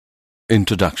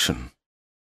Introduction.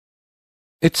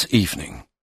 It's evening.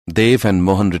 Dev and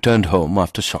Mohan returned home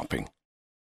after shopping.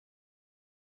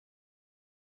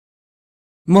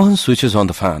 Mohan switches on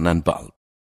the fan and bulb.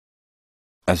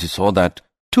 As he saw that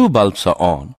 2 bulbs are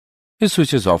on, he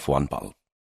switches off 1 bulb.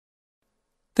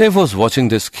 Dev was watching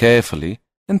this carefully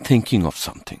and thinking of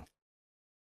something.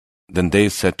 Then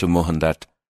Dev said to Mohan that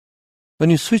when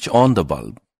you switch on the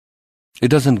bulb, it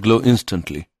doesn't glow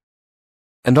instantly.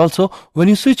 And also, when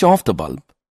you switch off the bulb,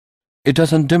 it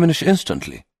doesn't diminish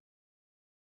instantly.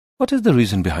 What is the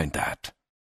reason behind that?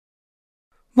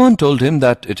 Mohan told him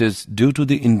that it is due to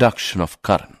the induction of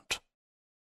current.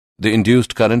 The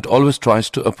induced current always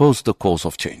tries to oppose the course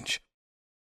of change.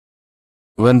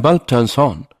 When bulb turns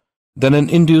on, then an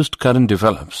induced current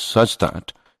develops such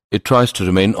that it tries to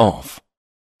remain off.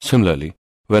 Similarly,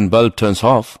 when bulb turns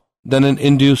off, then an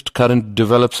induced current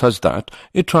develops such that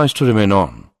it tries to remain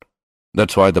on.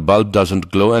 That's why the bulb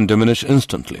doesn't glow and diminish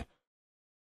instantly.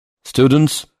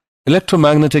 Students,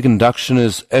 electromagnetic induction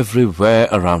is everywhere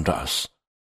around us.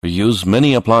 We use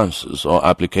many appliances or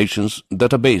applications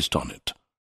that are based on it.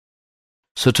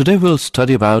 So today we'll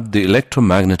study about the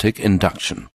electromagnetic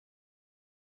induction.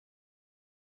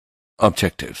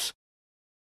 Objectives.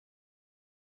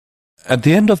 At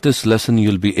the end of this lesson,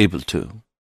 you'll be able to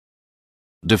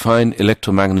define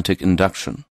electromagnetic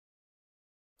induction,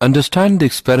 understand the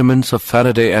experiments of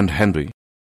Faraday and Henry,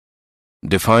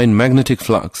 define magnetic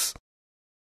flux,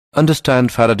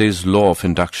 understand Faraday's law of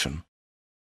induction,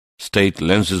 state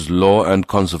Lenz's law and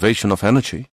conservation of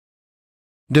energy,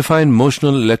 define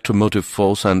motional electromotive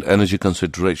force and energy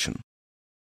consideration,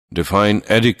 define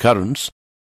eddy currents,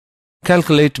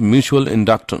 calculate mutual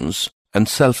inductance and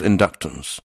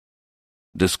self-inductance,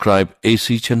 describe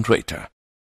AC generator.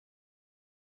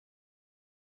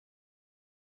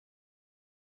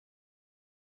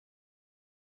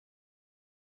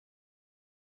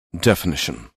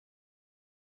 Definition.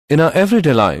 In our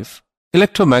everyday life,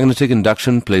 electromagnetic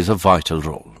induction plays a vital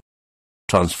role.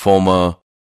 Transformer,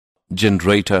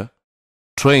 generator,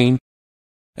 train,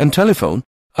 and telephone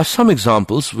are some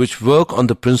examples which work on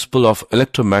the principle of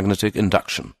electromagnetic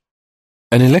induction.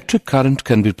 An electric current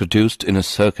can be produced in a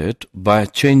circuit by a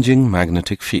changing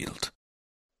magnetic field.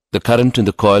 The current in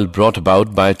the coil brought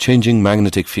about by a changing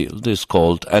magnetic field is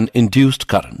called an induced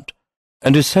current,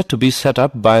 and is said to be set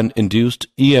up by an induced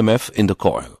EMF in the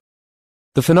coil.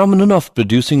 The phenomenon of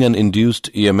producing an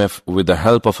induced EMF with the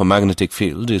help of a magnetic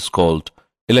field is called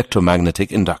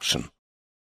electromagnetic induction.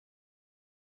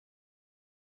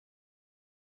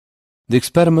 The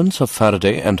experiments of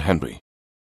Faraday and Henry.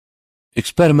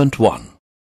 Experiment 1.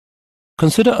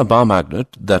 Consider a bar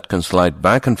magnet that can slide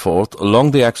back and forth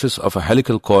along the axis of a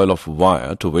helical coil of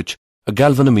wire to which a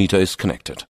galvanometer is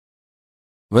connected.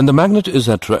 When the magnet is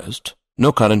at rest,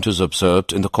 no current is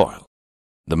observed in the coil.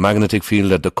 The magnetic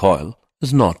field at the coil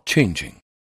is not changing.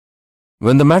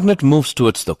 When the magnet moves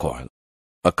towards the coil,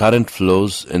 a current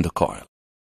flows in the coil.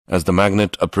 As the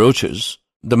magnet approaches,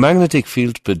 the magnetic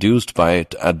field produced by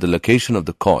it at the location of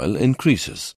the coil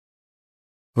increases.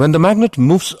 When the magnet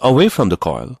moves away from the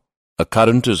coil, a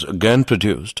current is again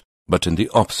produced, but in the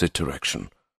opposite direction.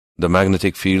 The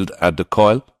magnetic field at the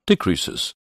coil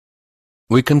decreases.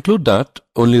 We conclude that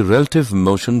only relative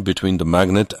motion between the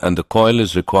magnet and the coil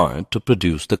is required to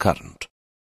produce the current.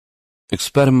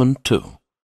 Experiment 2.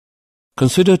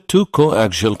 Consider 2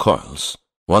 coaxial coils,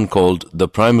 one called the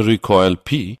primary coil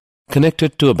P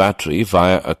connected to a battery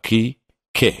via a key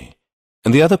K,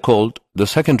 and the other called the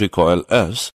secondary coil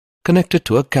S connected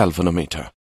to a galvanometer.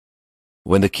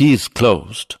 When the key is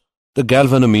closed, the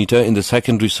galvanometer in the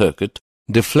secondary circuit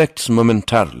deflects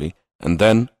momentarily and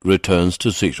then returns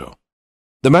to zero.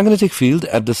 The magnetic field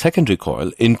at the secondary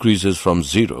coil increases from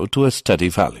 0 to a steady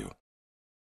value.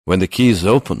 When the key is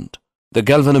opened, the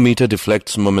galvanometer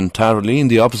deflects momentarily in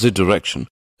the opposite direction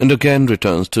and again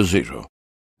returns to 0.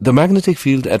 The magnetic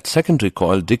field at secondary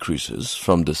coil decreases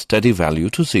from the steady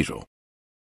value to 0.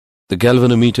 The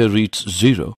galvanometer reaches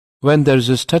 0 when there is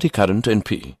a steady current in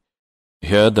P.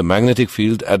 Here the magnetic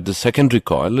field at the secondary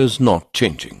coil is not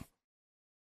changing.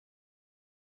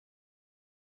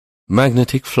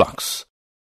 Magnetic flux.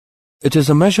 It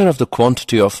is a measure of the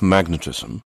quantity of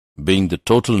magnetism, being the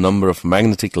total number of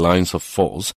magnetic lines of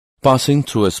force passing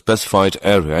through a specified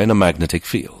area in a magnetic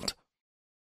field.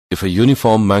 If a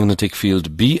uniform magnetic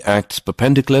field B acts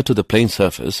perpendicular to the plane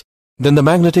surface, then the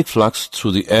magnetic flux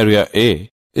through the area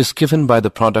A is given by the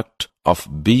product of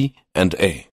B and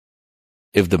A.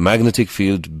 If the magnetic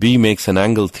field B makes an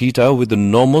angle theta with the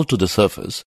normal to the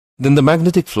surface, then the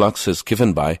magnetic flux is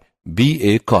given by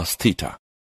BA cos theta.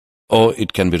 Or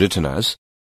it can be written as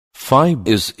phi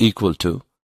is equal to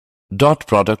dot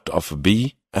product of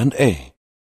B and A.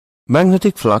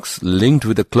 Magnetic flux linked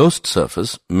with a closed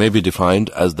surface may be defined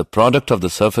as the product of the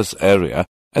surface area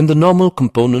and the normal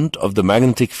component of the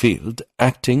magnetic field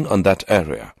acting on that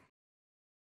area.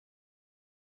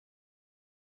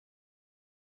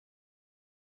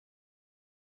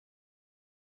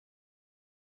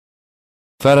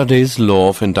 Faraday's law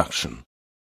of induction.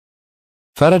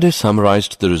 Faraday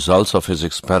summarized the results of his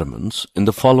experiments in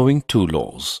the following two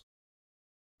laws.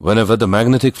 Whenever the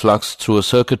magnetic flux through a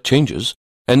circuit changes,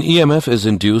 an EMF is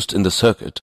induced in the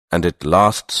circuit, and it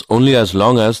lasts only as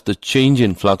long as the change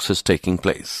in flux is taking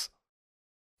place.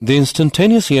 The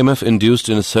instantaneous EMF induced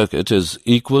in a circuit is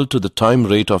equal to the time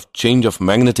rate of change of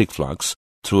magnetic flux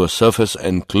through a surface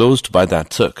enclosed by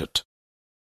that circuit.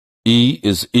 E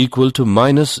is equal to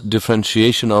minus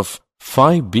differentiation of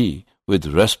phi b with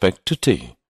respect to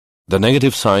t. The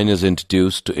negative sign is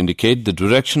introduced to indicate the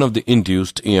direction of the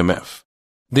induced EMF.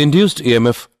 The induced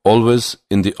EMF always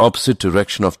in the opposite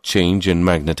direction of change in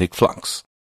magnetic flux.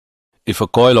 If a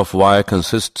coil of wire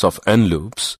consists of n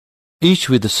loops, each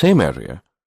with the same area,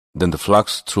 then the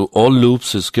flux through all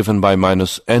loops is given by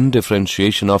minus n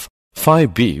differentiation of phi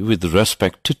b with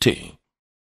respect to t.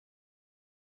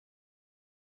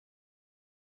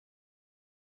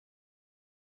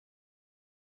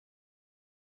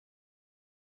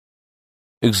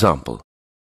 Example.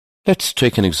 Let's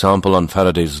take an example on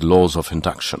Faraday's laws of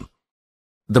induction.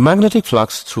 The magnetic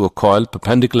flux through a coil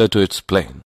perpendicular to its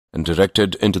plane and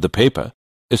directed into the paper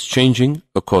is changing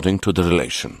according to the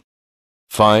relation.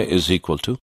 Phi is equal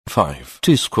to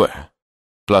 5t square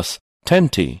plus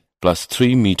 10t plus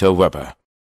 3 meter Weber.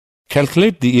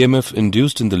 Calculate the EMF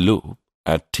induced in the loop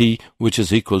at t, which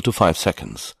is equal to 5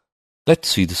 seconds. Let's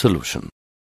see the solution.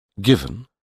 Given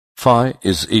phi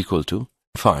is equal to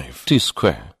 5t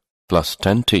square plus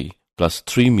 10t plus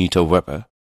 3 meter Weber,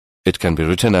 it can be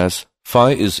written as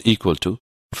phi is equal to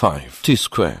 5t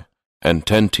square and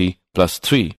 10t plus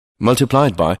 3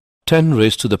 multiplied by 10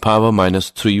 raised to the power minus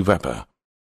 3 Weber.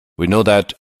 We know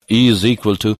that E is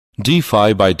equal to d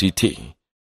phi by dt.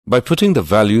 By putting the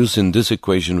values in this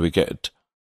equation we get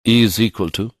E is equal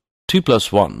to t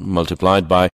plus 1 multiplied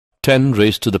by 10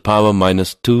 raised to the power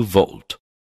minus 2 volt.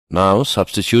 Now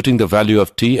substituting the value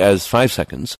of t as 5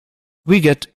 seconds, we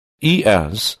get E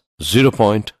as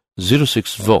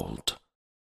 0.06 volt.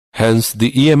 Hence,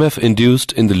 the EMF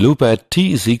induced in the loop at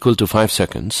t is equal to 5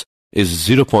 seconds is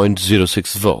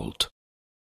 0.06 volt.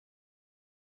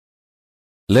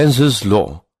 Lenz's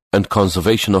law and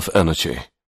conservation of energy.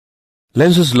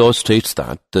 Lenz's law states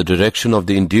that the direction of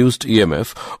the induced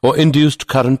EMF or induced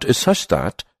current is such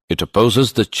that it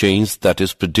opposes the change that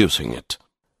is producing it.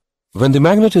 When the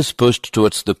magnet is pushed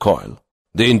towards the coil,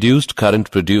 the induced current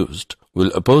produced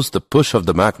will oppose the push of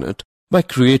the magnet by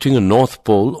creating a north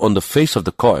pole on the face of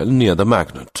the coil near the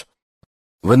magnet.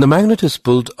 When the magnet is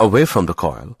pulled away from the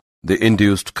coil, the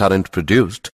induced current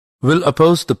produced will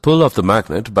oppose the pull of the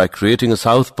magnet by creating a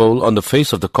south pole on the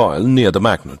face of the coil near the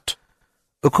magnet.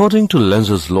 According to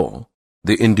Lenz's law,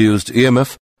 the induced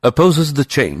EMF opposes the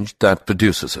change that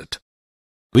produces it.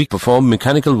 We perform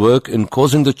mechanical work in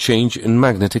causing the change in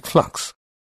magnetic flux.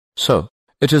 So,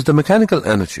 it is the mechanical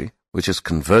energy which is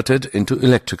converted into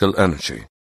electrical energy.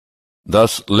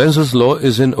 Thus, Lenz's law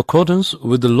is in accordance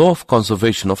with the law of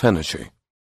conservation of energy.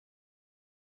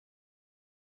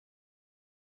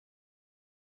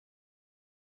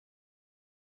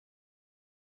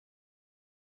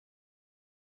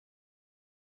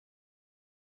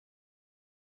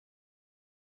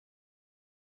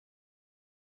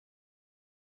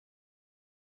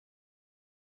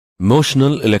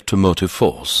 Motional electromotive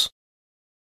force.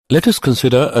 Let us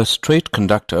consider a straight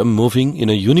conductor moving in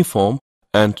a uniform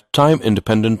and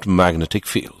time-independent magnetic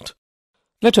field.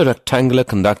 Let a rectangular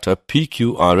conductor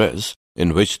PQRS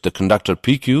in which the conductor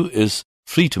PQ is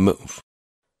free to move.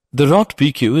 The rod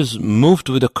PQ is moved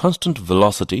with a constant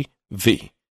velocity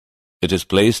v. It is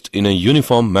placed in a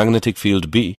uniform magnetic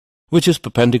field B which is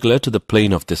perpendicular to the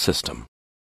plane of this system.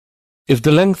 If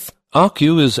the length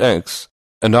RQ is x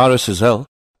and RS is L,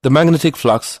 the magnetic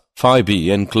flux phi b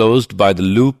enclosed by the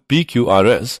loop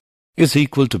PQRS is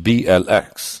equal to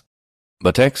BLX,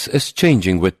 but x is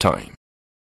changing with time.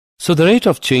 So the rate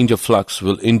of change of flux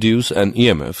will induce an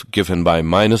EMF given by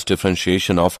minus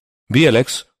differentiation of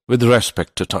BLX with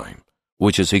respect to time,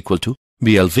 which is equal to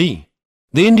BLV.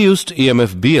 The induced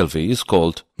EMF BLV is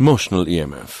called motional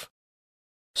EMF.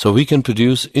 So we can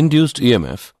produce induced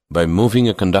EMF by moving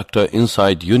a conductor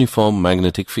inside uniform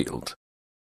magnetic field.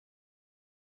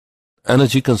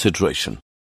 Energy consideration.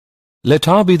 Let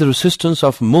R be the resistance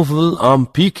of movable arm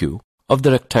PQ of the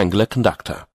rectangular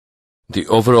conductor. The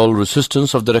overall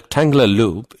resistance of the rectangular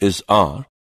loop is R,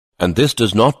 and this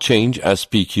does not change as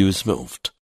PQ is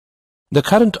moved. The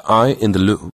current I in the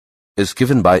loop is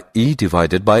given by E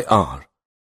divided by R,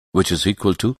 which is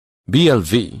equal to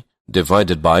BLV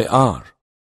divided by R.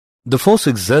 The force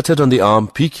exerted on the arm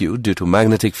PQ due to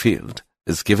magnetic field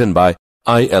is given by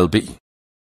ILB,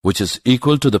 which is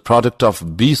equal to the product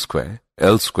of B square,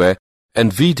 L square,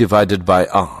 and V divided by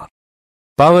R.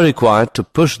 Power required to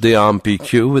push the arm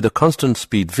PQ with a constant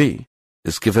speed V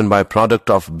is given by product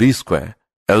of B square,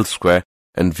 L square,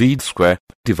 and V square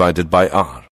divided by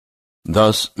R.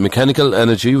 Thus, mechanical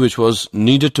energy which was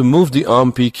needed to move the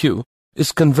arm PQ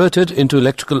is converted into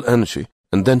electrical energy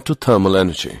and then to thermal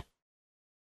energy.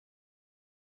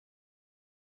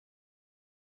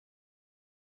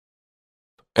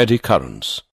 Eddy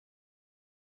currents.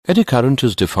 Eddy current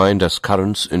is defined as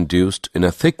currents induced in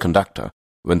a thick conductor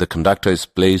when the conductor is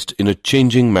placed in a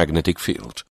changing magnetic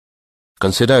field.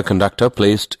 Consider a conductor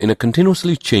placed in a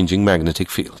continuously changing magnetic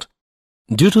field.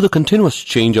 Due to the continuous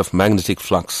change of magnetic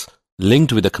flux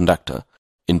linked with the conductor,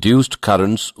 induced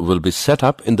currents will be set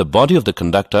up in the body of the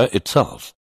conductor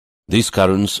itself. These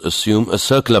currents assume a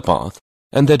circular path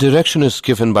and their direction is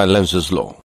given by Lenz's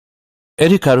law.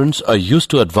 Eddy currents are used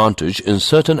to advantage in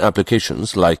certain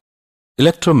applications like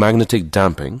electromagnetic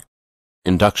damping,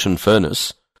 induction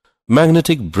furnace,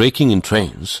 magnetic braking in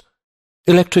trains,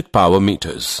 electric power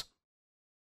meters.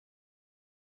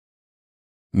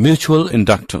 Mutual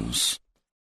inductance.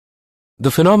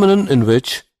 The phenomenon in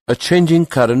which a changing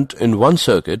current in one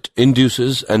circuit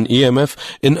induces an EMF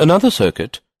in another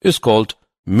circuit is called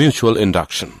mutual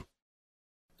induction.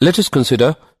 Let us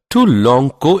consider two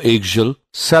long coaxial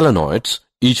solenoids,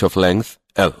 each of length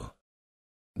L.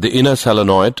 The inner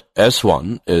solenoid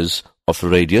S1 is of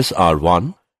radius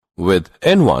R1 with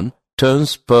N1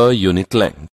 turns per unit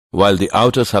length, while the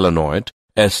outer solenoid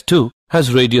S2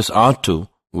 has radius R2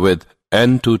 with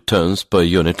N2 turns per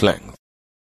unit length.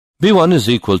 B1 is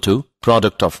equal to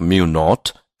product of mu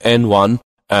naught, N1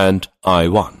 and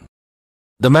I1.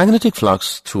 The magnetic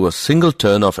flux through a single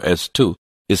turn of S2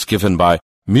 is given by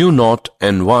mu naught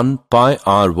N1 pi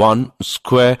R1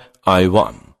 square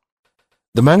I1.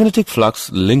 The magnetic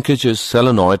flux linkage is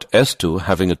solenoid S2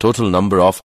 having a total number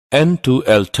of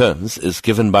N2L turns is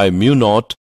given by mu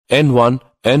naught N1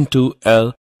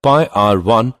 N2L pi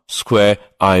R1 square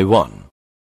I1.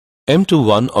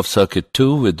 M21 of circuit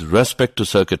 2 with respect to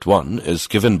circuit 1 is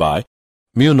given by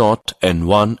mu naught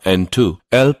N1 N2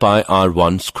 L pi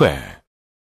R1 square.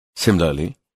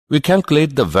 Similarly, we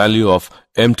calculate the value of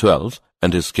M12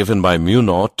 and is given by mu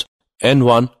naught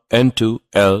N1 N2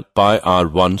 L pi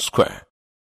R1 square.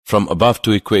 From above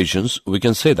two equations, we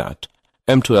can say that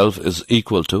M12 is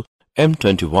equal to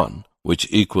M21, which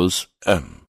equals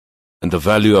M. And the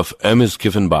value of M is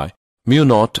given by mu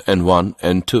naught N1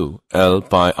 N2 L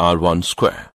pi R1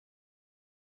 square.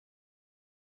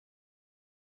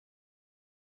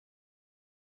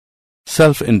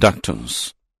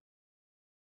 Self-inductance.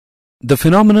 The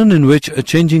phenomenon in which a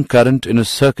changing current in a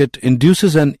circuit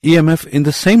induces an EMF in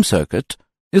the same circuit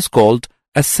is called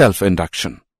as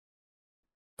self-induction.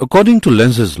 According to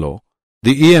Lenz's law,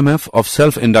 the EMF of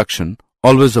self-induction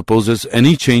always opposes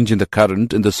any change in the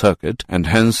current in the circuit and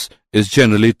hence is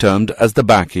generally termed as the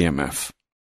back EMF.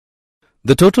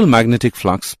 The total magnetic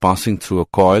flux passing through a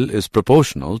coil is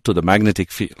proportional to the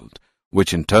magnetic field,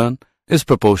 which in turn is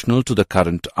proportional to the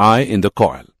current I in the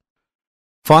coil.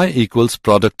 Phi equals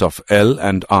product of L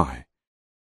and I.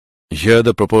 Here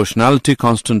the proportionality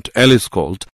constant L is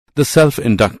called the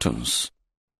self-inductance.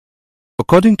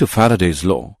 According to Faraday's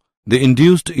law, the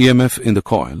induced EMF in the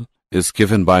coil is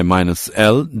given by minus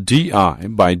L di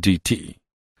by dt.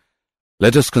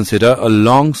 Let us consider a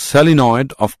long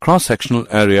solenoid of cross-sectional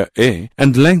area A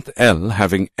and length L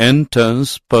having N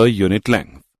turns per unit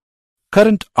length.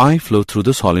 Current I flow through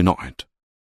the solenoid.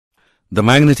 The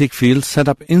magnetic field set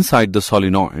up inside the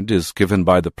solenoid is given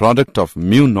by the product of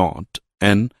mu naught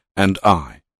N and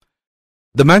I.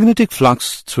 The magnetic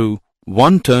flux through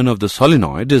one turn of the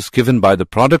solenoid is given by the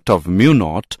product of mu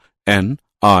naught N,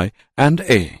 I and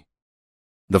A.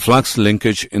 The flux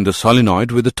linkage in the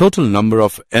solenoid with the total number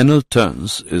of NL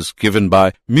turns is given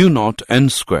by mu naught N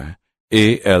square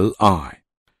ALI.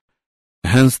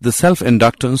 Hence, the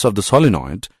self-inductance of the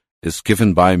solenoid is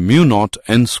given by mu naught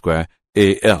N square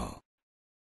AL.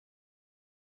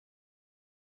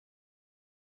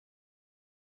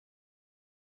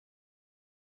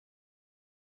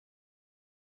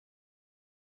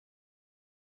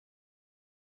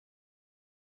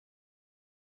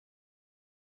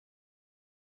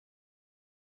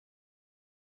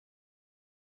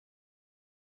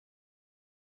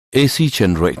 AC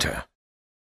generator.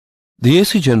 The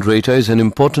AC generator is an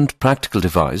important practical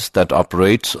device that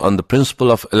operates on the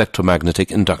principle of electromagnetic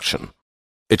induction.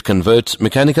 It converts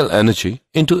mechanical energy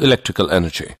into electrical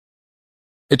energy.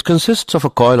 It consists of a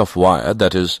coil of wire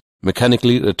that is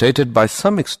mechanically rotated by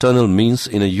some external means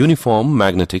in a uniform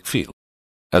magnetic field.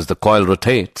 As the coil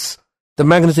rotates, the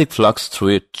magnetic flux through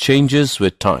it changes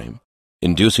with time,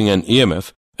 inducing an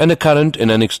EMF and a current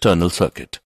in an external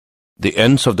circuit. The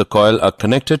ends of the coil are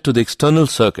connected to the external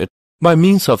circuit by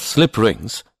means of slip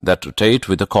rings that rotate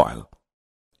with the coil.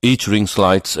 Each ring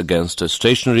slides against a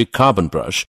stationary carbon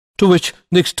brush to which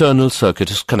the external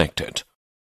circuit is connected.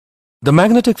 The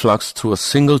magnetic flux through a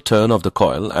single turn of the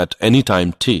coil at any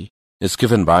time t is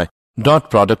given by dot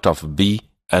product of B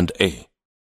and A,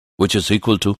 which is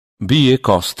equal to BA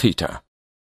cos theta.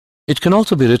 It can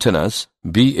also be written as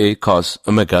BA cos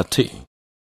omega t.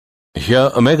 Here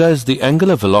omega is the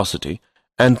angular velocity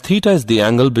and theta is the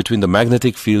angle between the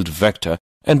magnetic field vector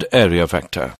and area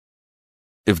vector.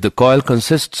 If the coil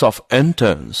consists of n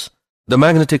turns, the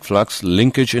magnetic flux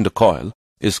linkage in the coil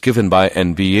is given by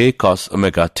NBA cos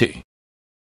omega t.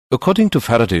 According to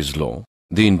Faraday's law,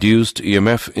 the induced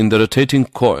EMF in the rotating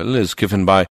coil is given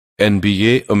by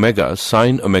NBA omega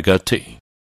sin omega t,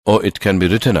 or it can be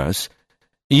written as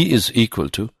E is equal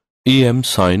to EM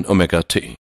sin omega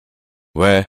t,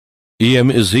 where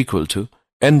EM is equal to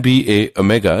NBA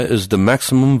omega is the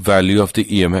maximum value of the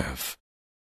EMF.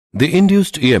 The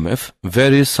induced EMF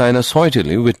varies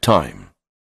sinusoidally with time.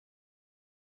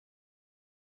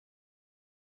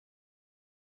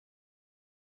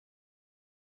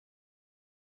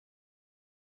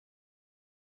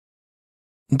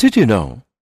 Did you know?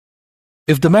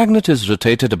 If the magnet is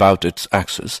rotated about its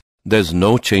axis, there is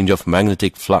no change of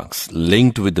magnetic flux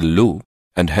linked with the loop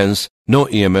and hence no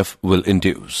EMF will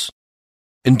induce.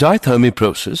 In dithermy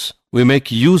process, we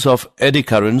make use of eddy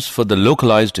currents for the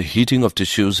localized heating of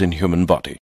tissues in human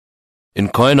body. In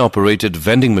coin-operated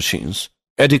vending machines,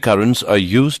 eddy currents are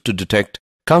used to detect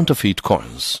counterfeit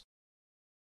coins.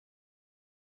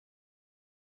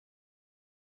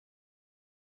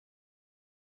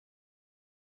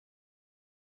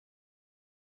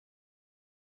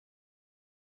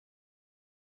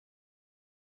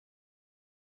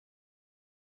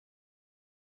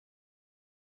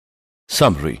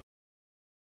 Summary.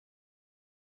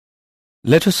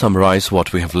 Let us summarize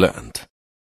what we have learned.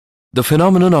 The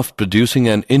phenomenon of producing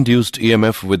an induced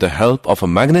EMF with the help of a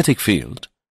magnetic field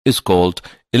is called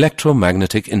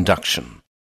electromagnetic induction.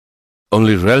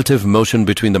 Only relative motion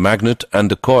between the magnet and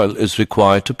the coil is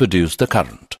required to produce the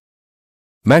current.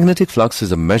 Magnetic flux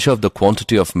is a measure of the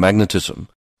quantity of magnetism,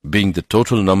 being the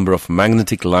total number of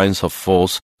magnetic lines of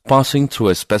force passing through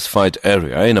a specified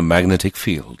area in a magnetic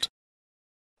field.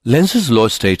 Lenz's law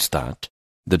states that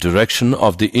the direction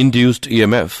of the induced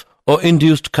EMF or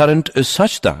induced current is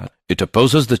such that it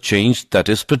opposes the change that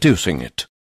is producing it.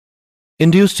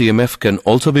 Induced EMF can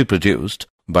also be produced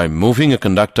by moving a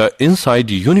conductor inside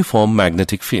a uniform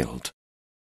magnetic field.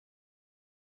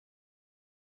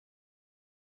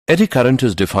 Eddy current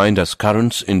is defined as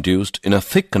currents induced in a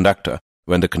thick conductor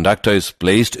when the conductor is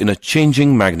placed in a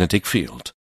changing magnetic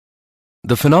field.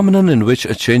 The phenomenon in which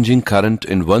a changing current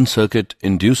in one circuit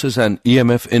induces an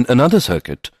EMF in another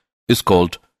circuit is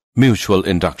called mutual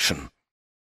induction.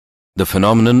 The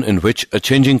phenomenon in which a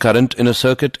changing current in a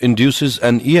circuit induces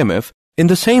an EMF in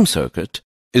the same circuit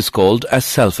is called as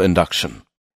self-induction.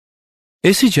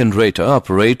 AC generator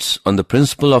operates on the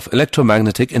principle of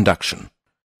electromagnetic induction.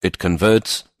 It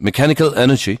converts mechanical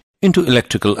energy into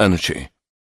electrical energy.